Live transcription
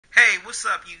What's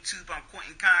up, YouTube? I'm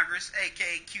Quentin Congress,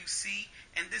 aka QC,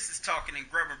 and this is Talking and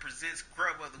Grubbin presents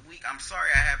Grub of the Week. I'm sorry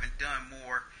I haven't done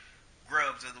more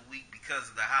Grubs of the Week because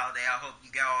of the holiday. I hope you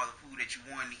got all the food that you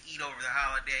wanted to eat over the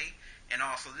holiday. And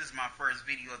also, this is my first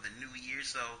video of the new year,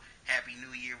 so Happy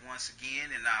New Year once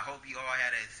again, and I hope you all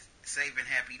had a safe and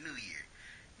Happy New Year.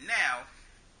 Now,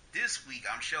 this week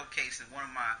I'm showcasing one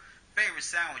of my favorite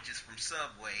sandwiches from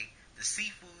Subway, the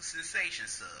Seafood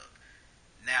Sensation Sub.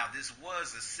 Now, this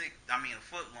was a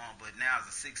foot long, but now it's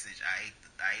a 6-inch. I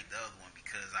ate the other one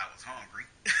because I was hungry.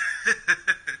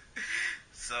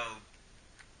 So,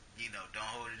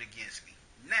 don't hold it against me.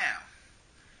 Now,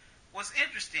 what's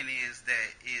interesting is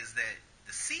that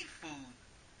the seafood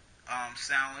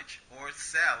sandwich or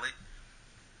salad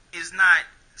is not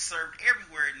served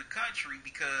everywhere in the country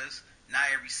because not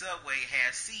every Subway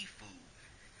has seafood.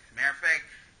 Matter of fact,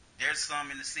 there's some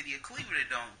in the city of Cleveland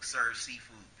that don't serve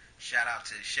seafood. Shout out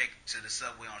to the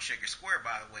Subway on Shaker Square,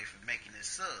 by the way, for making this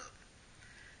sub.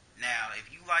 Now, if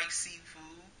you like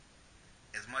seafood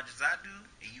as much as I do,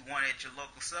 and you want it at your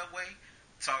local Subway,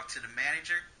 talk to the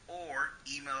manager or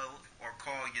email or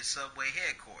call your Subway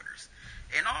headquarters.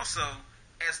 And also,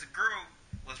 as the girl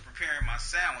was preparing my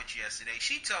sandwich yesterday,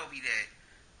 she told me that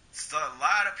a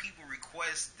lot of people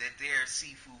request that their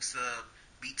seafood sub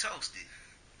be toasted.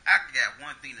 I got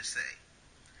one thing to say.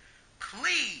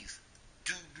 Please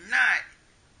do not,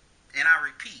 and I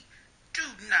repeat, do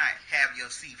not have your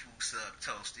seafood sub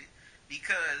toasted,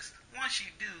 because once you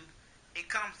do, it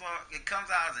comes out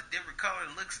as a different color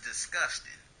and looks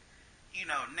disgusting.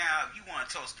 Now if you want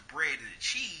to toast the bread and the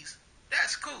cheese,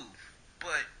 that's cool,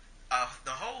 but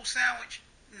the whole sandwich,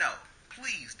 no,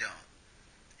 please don't.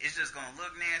 It's just gonna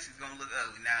look nasty. It's gonna look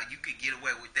ugly. Now you could get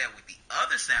away with that with the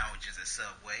other sandwiches at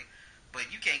Subway, but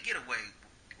you can't get away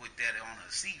with that on a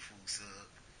seafood sub.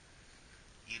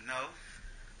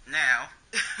 Now,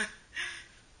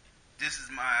 this is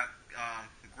my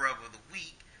Grub of the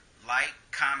Week. Like,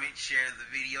 comment, share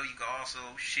the video. You can also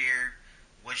share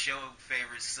what's your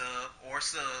favorite sub or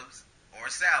subs or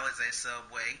salads at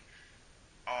Subway.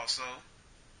 Also,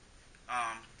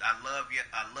 I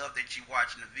love that you're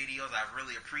watching the videos. I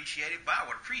really appreciate it, but I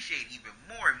would appreciate it even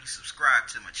more if you subscribe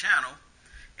to my channel.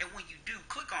 And when you do,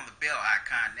 click on the bell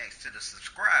icon next to the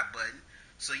subscribe button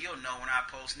so you'll know when I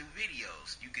post new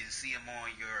videos. You can see them on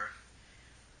your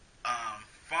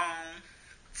phone,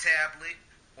 tablet,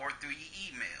 or through your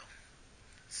email.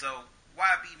 So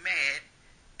why be mad?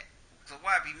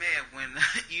 When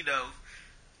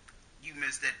you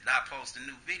miss that I post a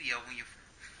new video when your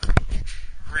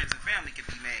friends and family can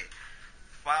be mad?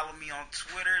 Follow me on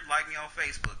Twitter, like me on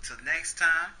Facebook. Till next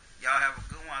time, y'all have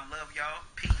a good one. I love y'all.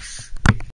 Peace.